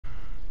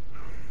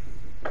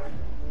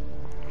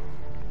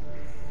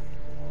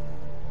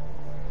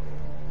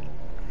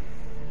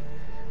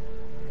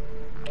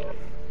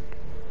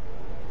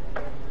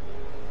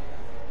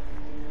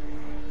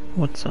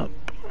what's up?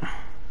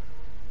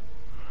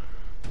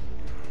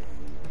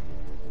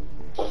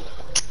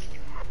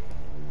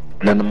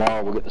 And then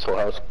tomorrow we'll get this whole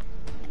house.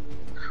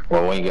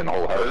 Well, we ain't getting the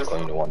whole house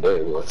cleaned in one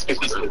day. But...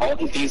 Because all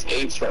of these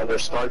apes are under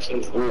Star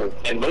King's rule,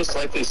 and most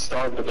likely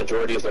starved the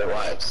majority of their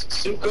lives.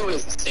 Zuko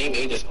is the same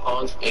age as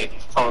Kong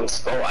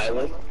Skull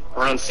Island,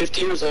 around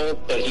 50 years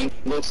old, but he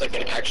looks like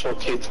an actual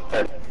kid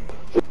compared to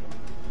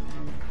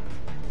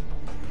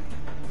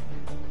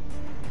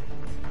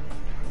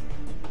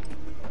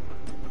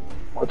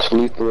what's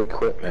lethal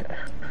equipment?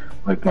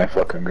 Like my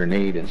fucking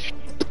grenade and shit.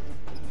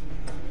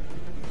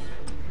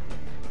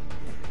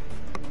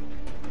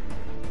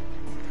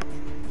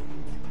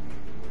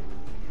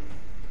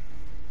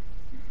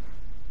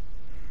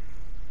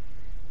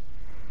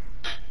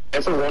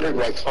 Ever wondered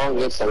why Kong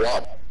looks a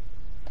lot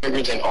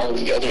bigger than all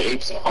the other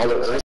apes on all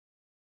of Earth?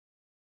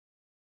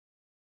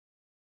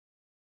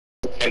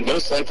 And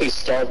most likely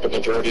starved the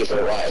majority of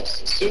their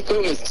lives.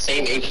 Zuko is the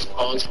same age as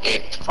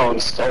Kong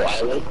Skull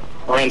Island,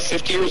 around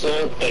 50 years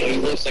old, but he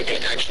looks like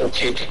an actual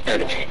kid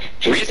compared to him.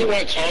 The reason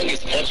why Kong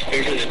is much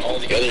bigger than all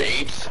the other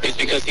apes is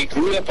because he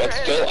grew up on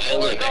Skull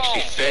Island and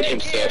actually fed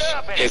himself.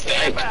 His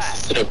diet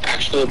consisted of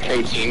actual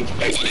protein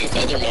by eating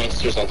other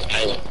monsters on the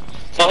island.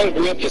 Kong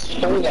grew up his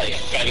whole life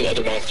fighting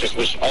other monsters,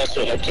 which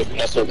also helped with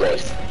muscle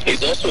growth.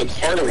 He's also a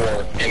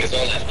carnivore and is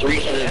on that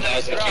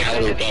 300,000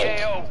 calorie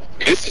diet.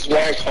 This is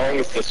why Kong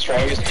is the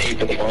strongest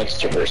ape in the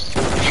Monsterverse.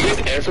 If you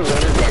guys ever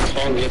wondered why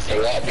Kong looks a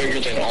lot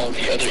bigger than all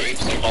the other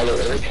apes on all of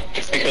Earth,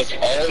 it's because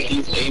all of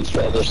these apes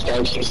are under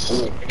Star King's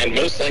rule, and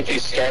most likely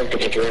starved the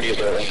majority of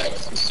their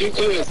lives.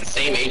 Zuko is the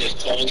same age as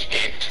Kong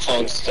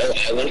Skull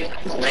Island,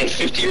 around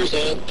 50 years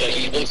old, but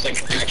he looks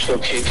like an actual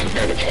kid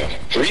compared to Kong.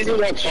 The reason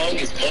why Kong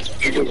is much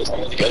bigger than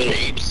all the other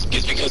apes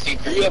is because he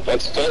grew up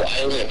on Skull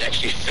Island and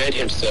actually fed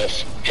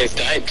himself. His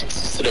diet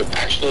consisted of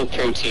actual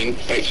protein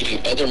by eating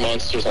other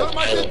monsters on the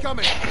island. A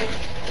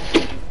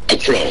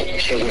crow,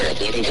 aware of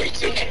what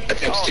awaits it,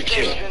 attempts to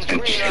kill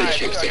and eat her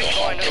chicks in a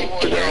hunt,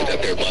 aware that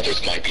their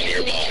mothers might be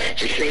nearby.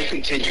 The crow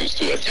continues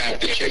to attack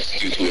the chicks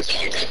due to its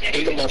hunger,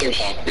 and the mother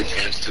hawk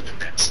returns to the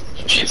nest.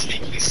 She is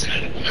deeply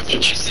saddened by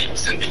what she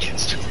sees and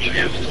begins to cry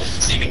out,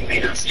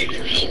 seemingly asking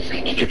for help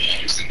from other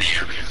hawks in the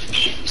area. The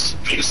hawks,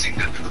 noticing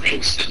that the crow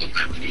is still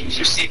around,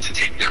 proceed to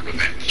take their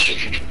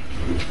revenge.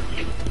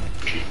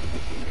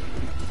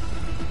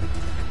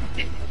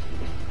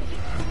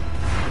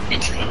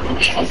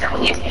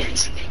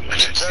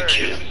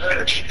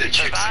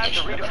 Survive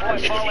to redeploy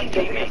fallen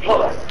teammates.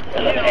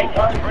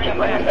 Bring them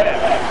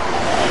back.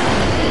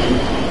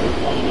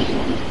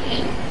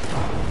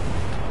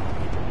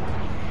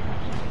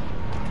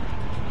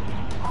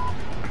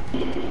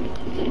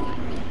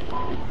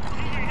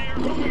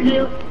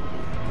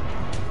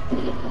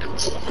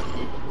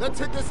 Let's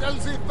hit this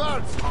LZ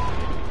first.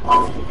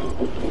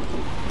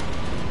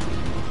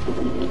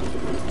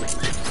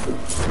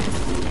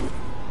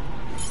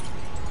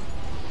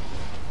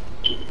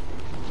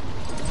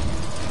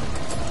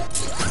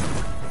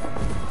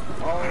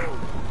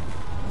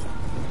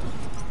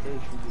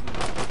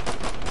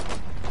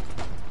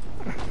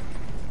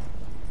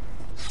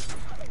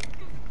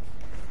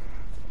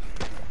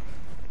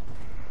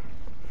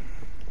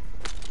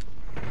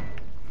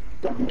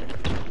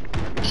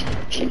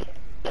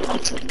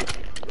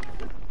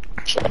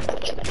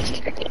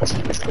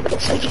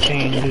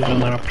 Changes on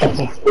their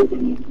people.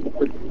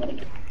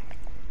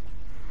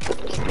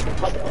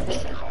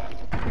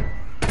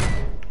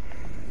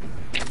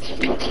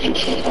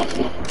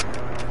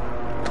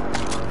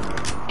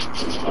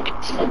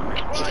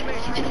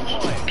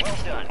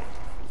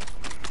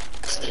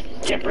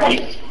 Get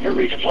ready. You're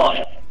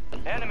redeploying.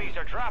 Enemies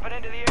are dropping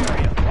into the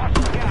area. Watch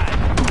the skies.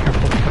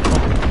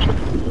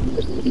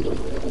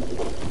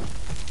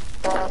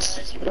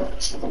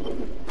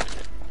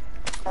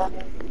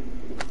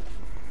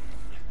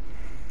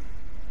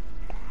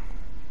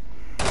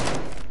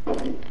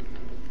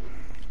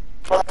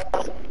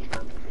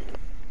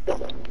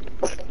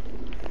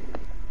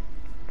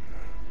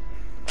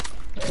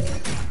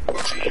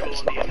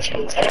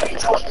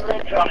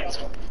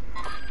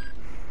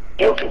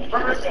 You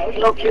confirm that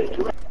located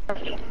the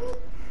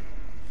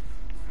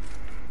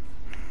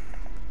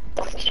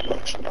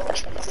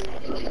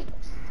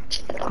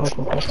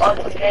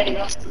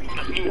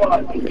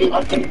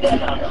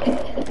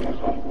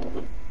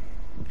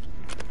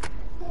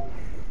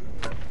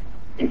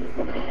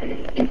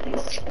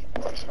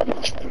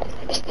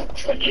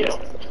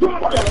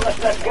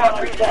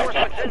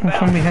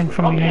From behind,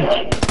 from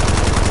behind.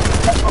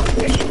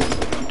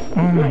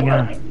 Oh my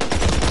god.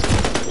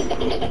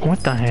 What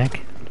the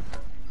heck?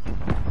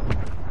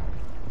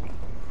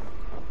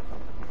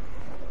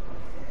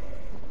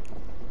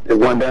 There's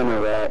one down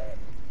there, right?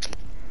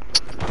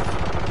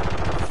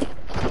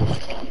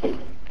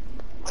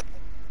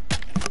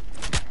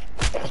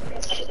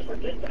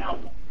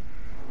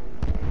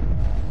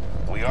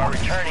 We are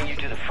returning you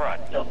to the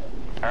front.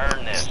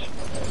 Earn this.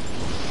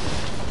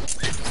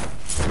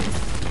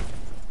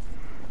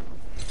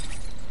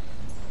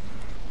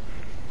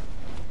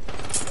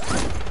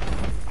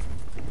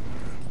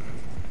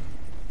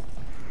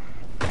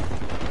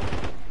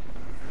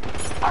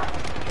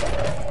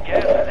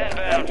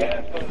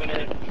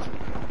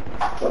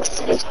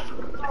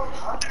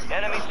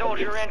 Enemy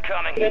soldier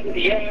incoming.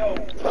 The AO.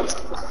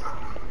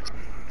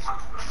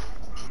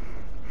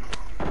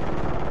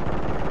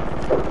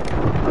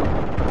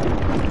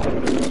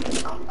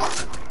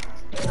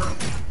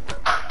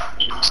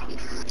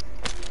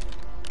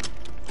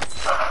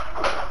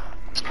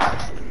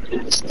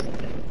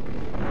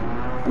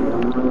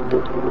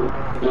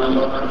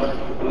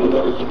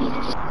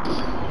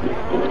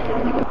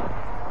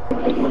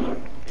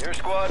 Your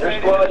squad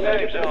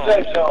made it to the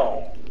safe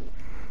zone.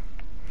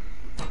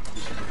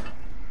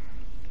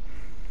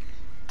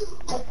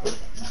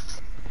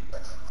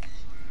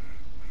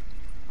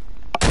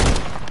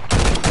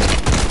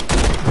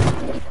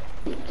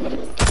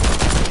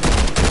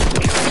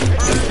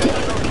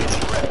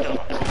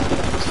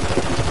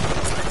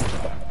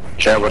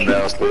 Chamber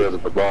downstairs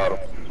at the bottom,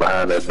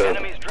 behind that door.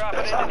 Enemies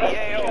dropping into the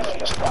AO.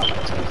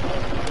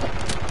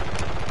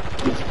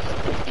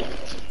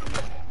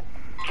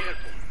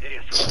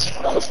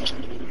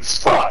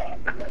 Fuck!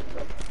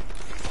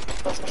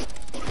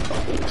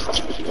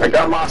 I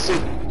got my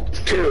seat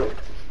killed.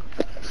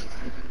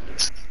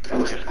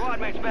 Your squad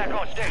mate's back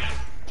on station.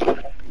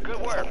 Good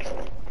work.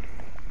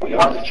 We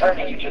are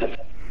returning you to the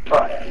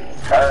front.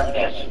 Turn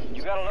this.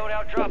 You got a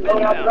loadout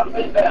drop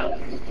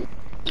inbound.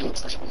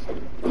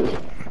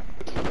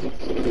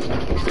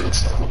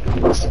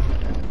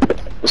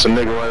 There's a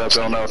nigga right up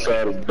on the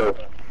outside of the door.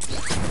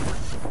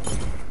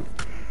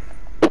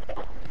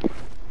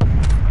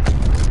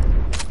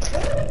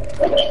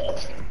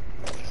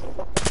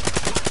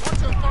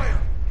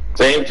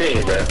 Same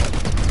team, man.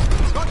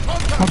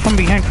 Oh, from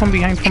behind, from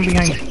behind, from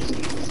behind.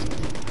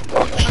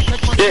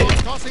 Shit.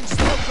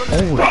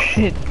 Oh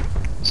shit.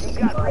 You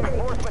got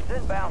reinforcements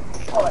inbound.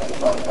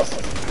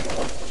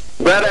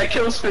 Grab that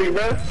kill streak,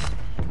 man.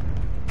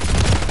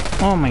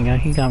 Oh my god,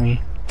 he got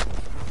me.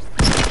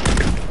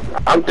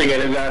 I'm thinking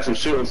this guy's some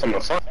shooting from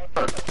the front.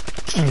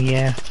 Oh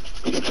yeah.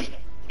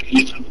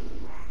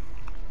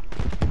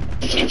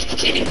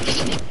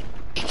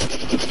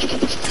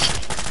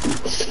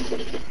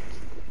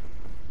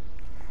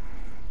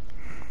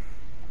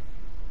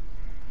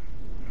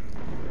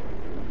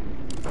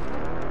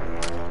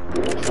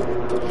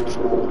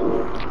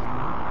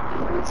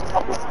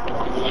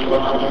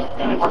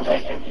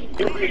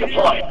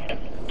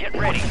 Get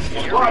ready.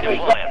 You're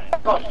redeploying.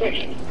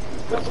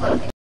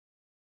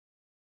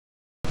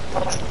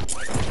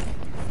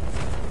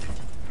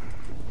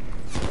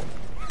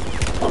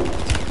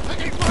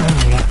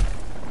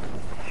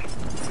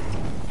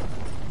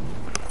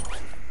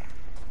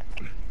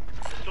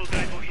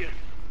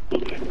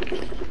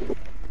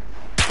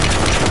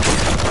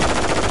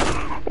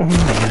 Oh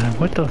my god,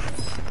 what the f—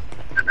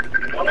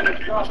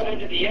 Dropping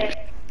into the air.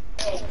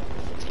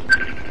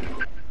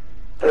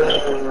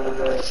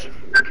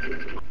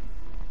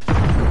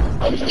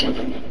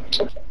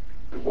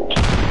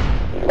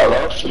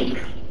 Hello?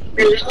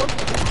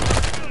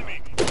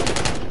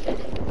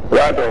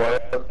 Right away.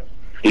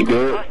 You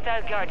good?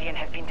 Hostile Guardian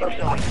has been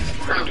deployed.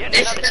 Get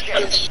another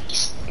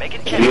check. Make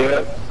it count.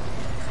 Yeah.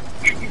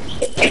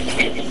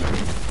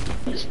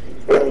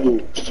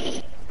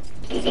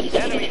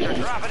 Enemies are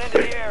dropping into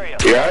the area.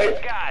 You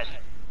alright? Guys.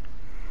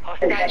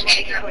 Hostile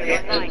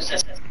Your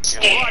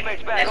squad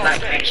mate's back on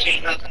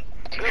station.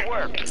 Good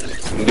work.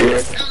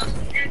 Yeah.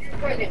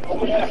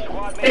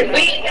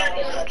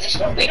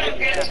 Squad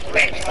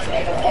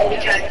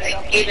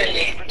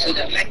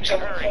mate's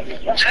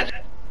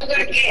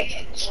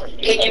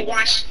Can you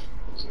watch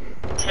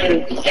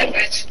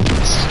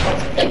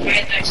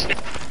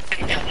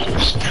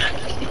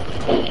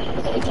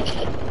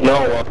No,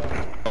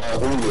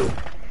 Hulu.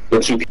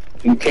 But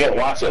you can't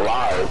watch it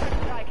live.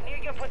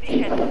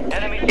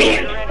 Enemies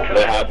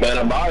They have been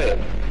about it.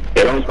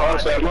 It don't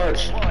cost that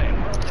much.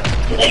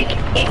 It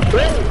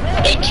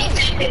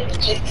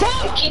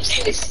keeps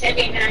saying it's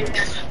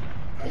 $79.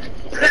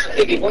 I'm not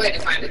really worried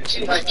about it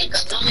too much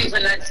because only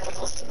when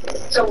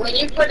so when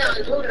you put on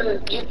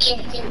Hulu, you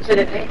can't see to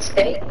the next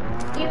day.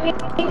 You mean?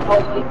 Or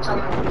you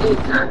talking new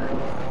time?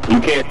 You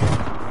can't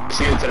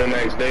see it to the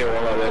next day or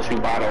unless you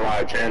buy the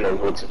live channel,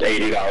 which is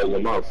 $80 a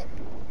month.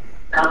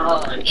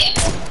 Oh yeah.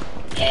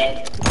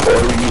 Yeah.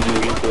 Or you can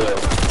just get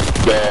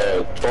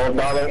the $12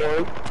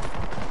 one,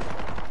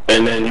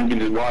 and then you can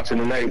just watch it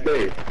the next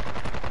day.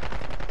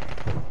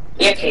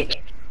 Yeah,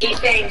 he's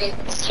saying that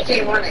if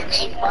they want to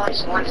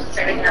 $8, want to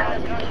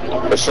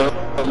 $39. The show's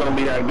gonna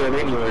be that good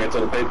anyway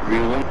until the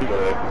pay-per-view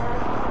anyway.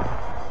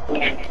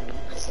 Yeah.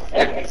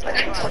 That's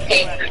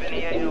okay.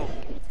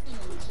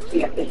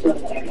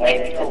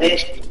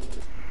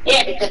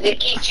 Yeah, because they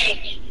keep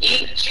changing.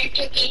 You check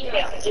your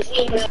email. Just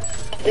email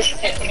this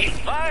and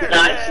Fire no,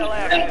 sale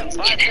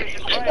action.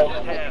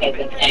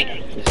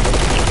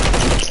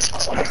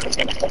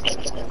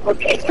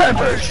 okay.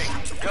 Peppers.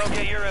 Go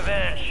get your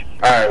revenge.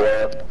 Alright,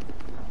 man.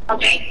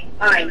 Okay.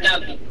 Alright,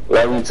 love you.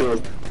 Love you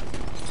too.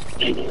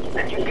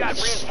 You've got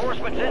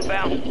reinforcements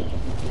inbound.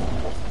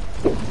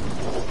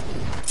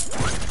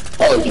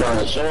 Oh, you're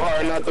trying so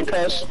hard not to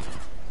cuss.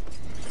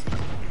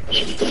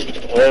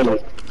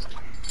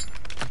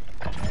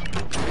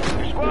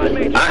 Squad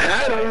I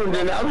had him,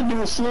 then the other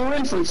dude flew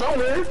in from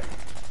somewhere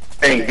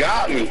and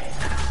got me.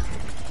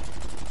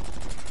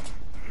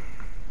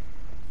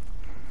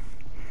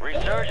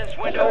 Resurgence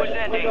window is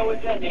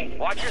ending.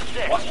 Watch your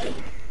six.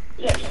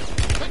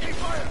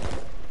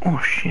 Oh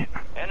shit.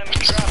 Enemy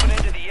dropping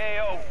into the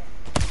AO.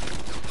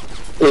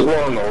 There's one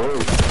on the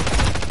roof.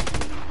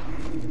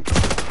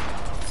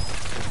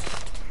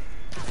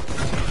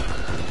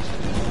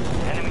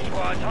 Enemy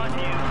squad's hunting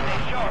you. Stay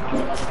sharp.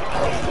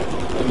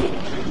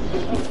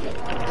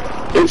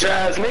 Bitch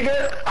ass nigga,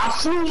 I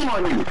flew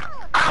on you.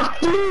 I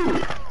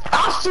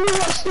flew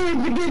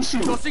upstairs to get you.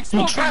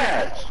 You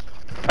trash.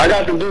 I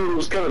got the dude who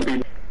was killing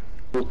people.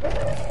 Oh,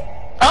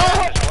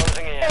 I'm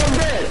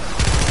dead.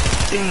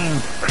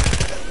 Damn.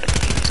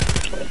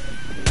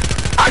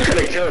 I could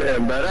have killed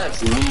him, but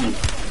that's me.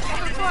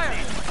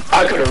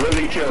 I could have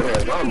really killed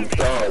him. I'm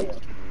done.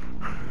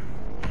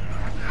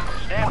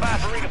 Stand by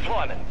for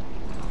redeployment.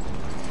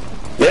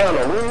 They're on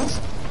the roof.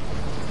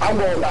 I'm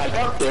going back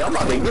up there. I'm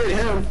about to get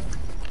him.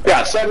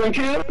 Got 7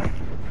 kills.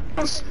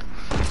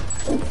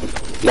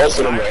 Most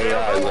of them are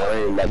AIs.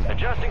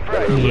 Adjusting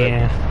for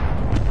Yeah.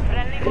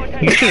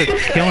 You should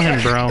kill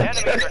him, bro.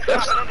 enemies are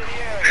dropping into the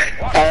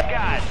area. Watch the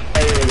skies. I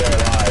ain't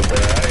gonna lie, bro.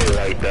 I ain't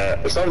like that.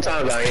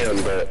 Sometimes I am,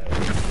 but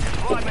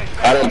Squad mates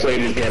I don't play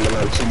this game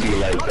enough to be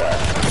like that.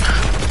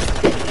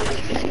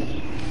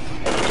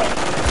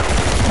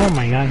 Oh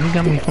my god, he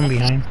got me from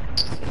behind.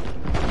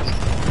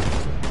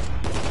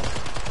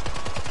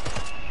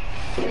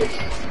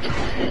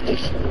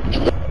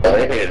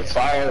 They hit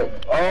fire.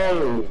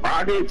 Oh,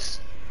 rockets.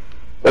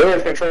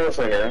 Where's the control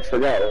center? I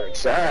forgot where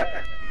it's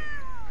at.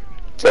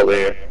 It's over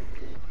here.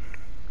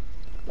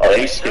 Oh,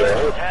 they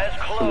still. has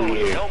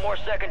closed. No more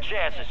second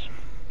chances.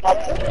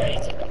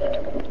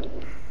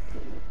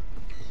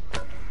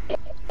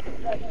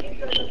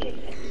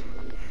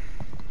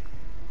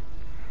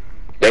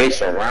 They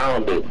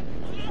surrounded.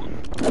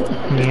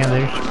 Yeah,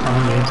 they're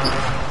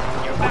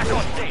surrounded. You're back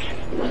on station.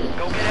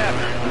 Go get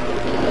after it.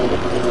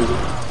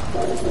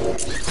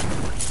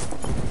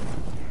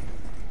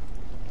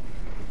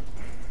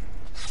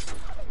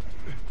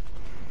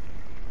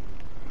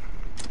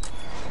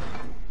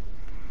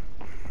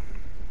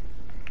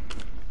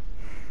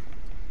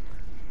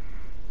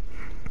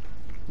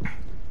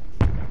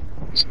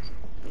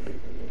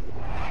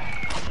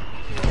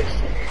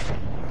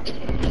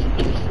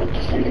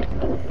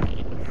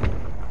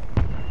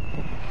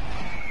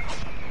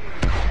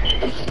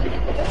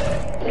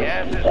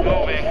 Gas is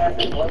moving.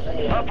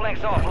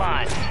 Uplink's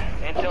offline.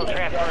 Intel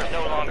transfer is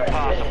no longer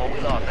possible. We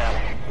lost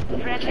that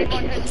one. Friendly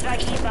mortar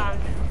strike inbound.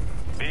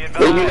 Be What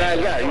advised, you guys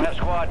got? you have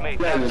squad mates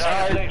You guys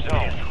outside the safe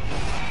zone.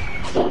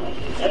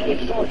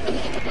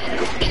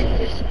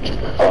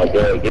 Oh,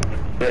 good.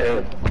 Get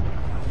him.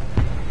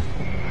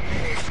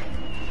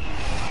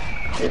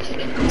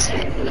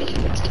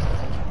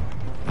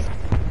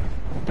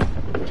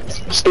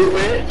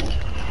 Stupid.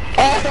 Oh,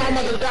 I thought I'm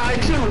about to die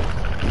too.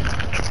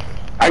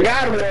 I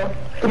got him though.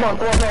 Come on,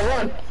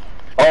 run.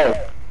 Oh.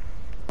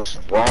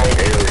 Wrong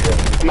area.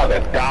 I'm about to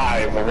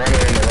die for running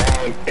in the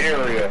wrong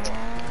area.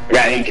 I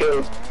got 8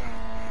 kills.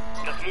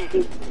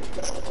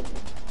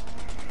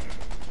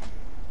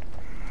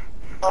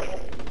 I'm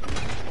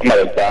about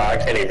to die. I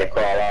can't even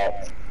crawl out.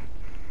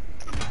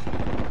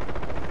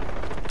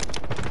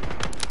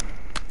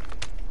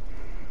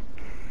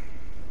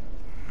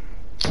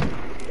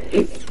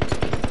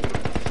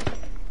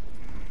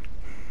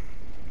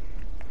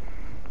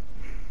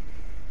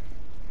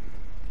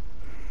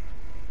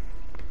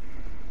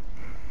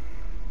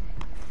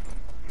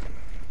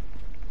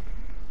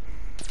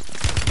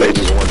 They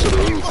just went to the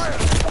roof.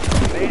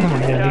 Oh my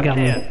god, he got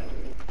me.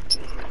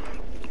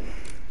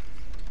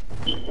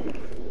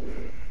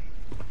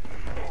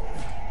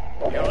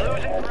 You're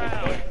losing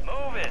ground.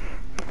 Move it.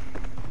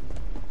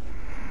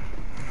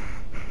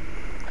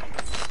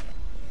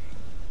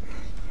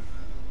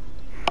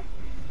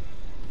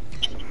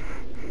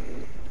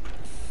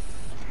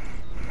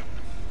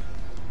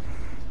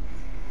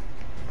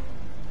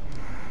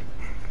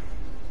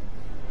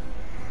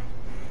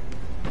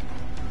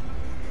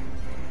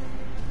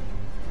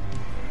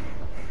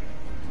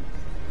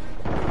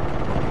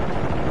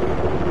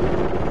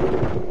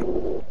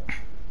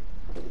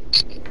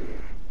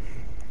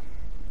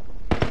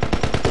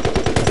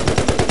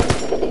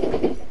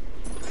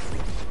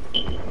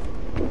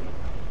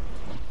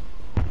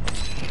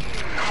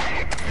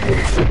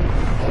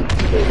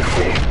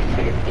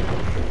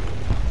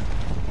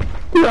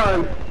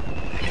 Run!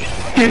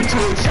 Get to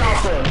the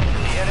chopper!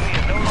 The enemy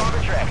is no longer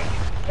tracking.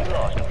 We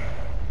lost him.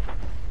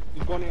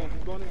 He's going in.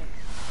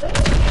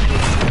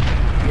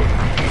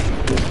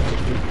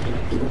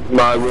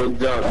 My real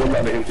jump. We're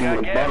about to hit you Got with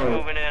a gas bomb.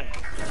 moving in.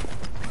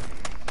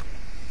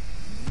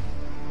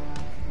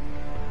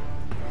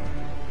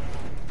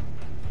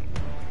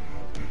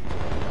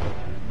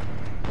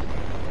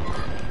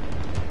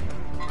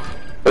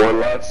 One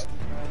left.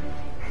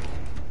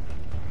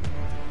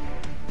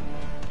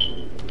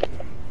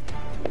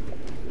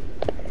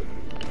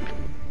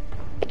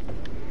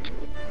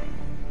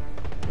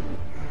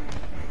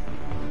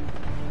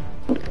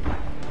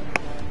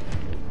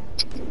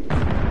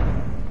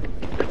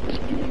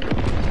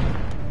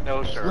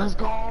 Let's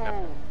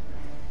go.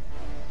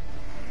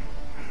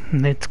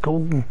 Let's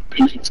go.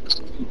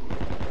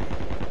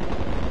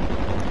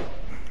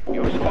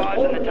 Your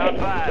squad's in the top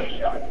 5.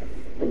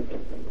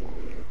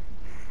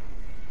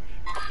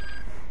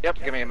 Yep,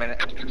 give me a minute.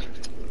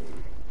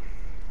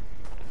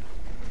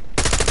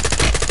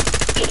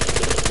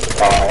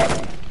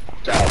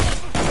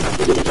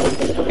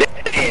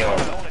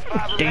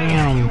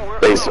 Damn.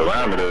 They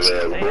surrounded us, They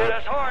hit boy.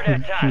 us hard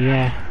that time.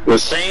 Yeah. The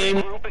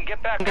same Group and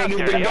get back up niggas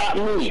there. that Yep. got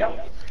me.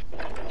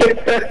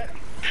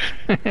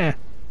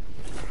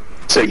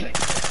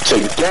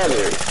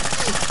 Together.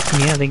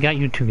 Yeah, they got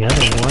you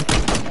together, what?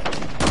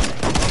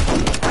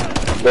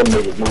 Them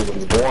niggas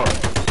moving one.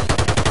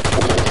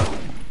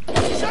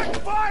 Check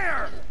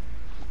fire!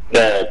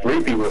 Yeah,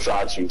 3 people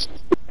shot you.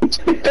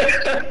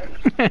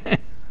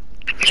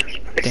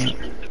 Damn.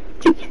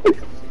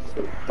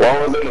 One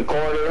was in the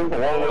corner, one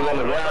was on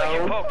the Looks like you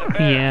ground. poked a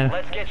bear. Yeah.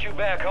 Let's get you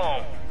back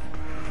home.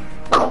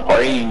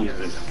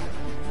 Crazy.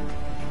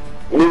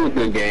 It was a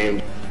good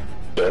game.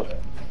 Yeah.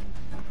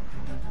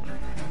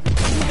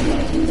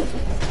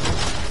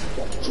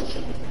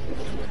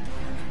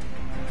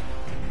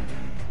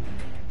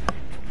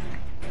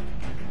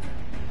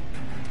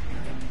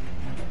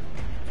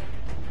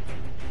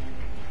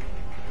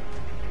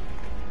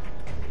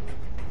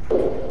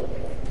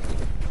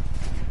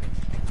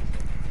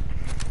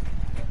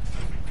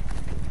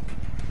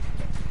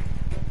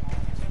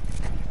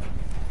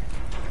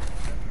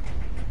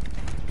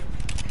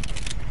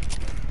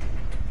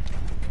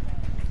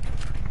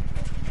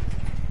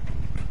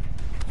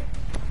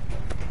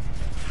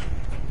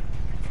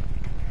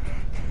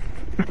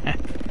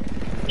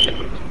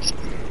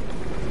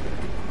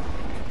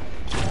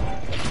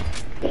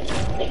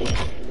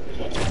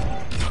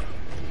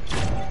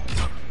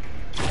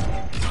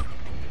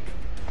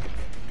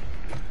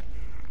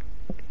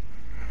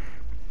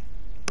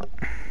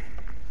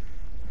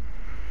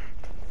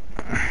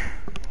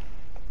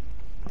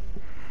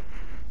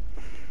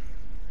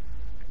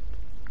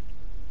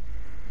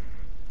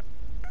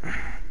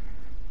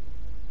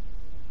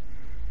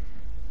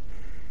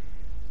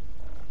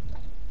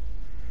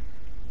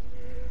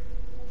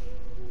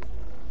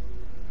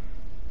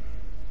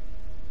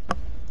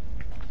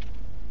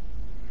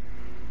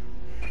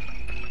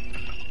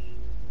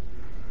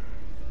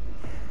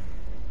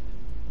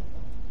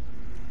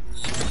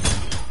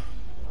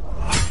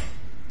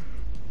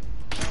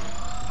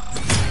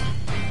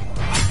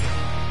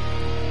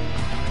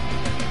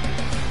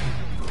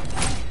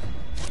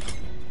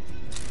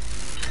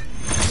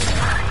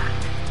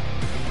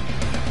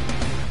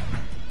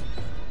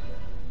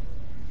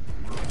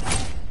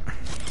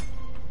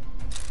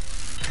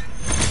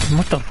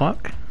 What the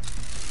fuck?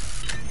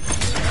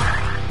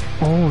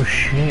 Oh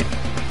shit.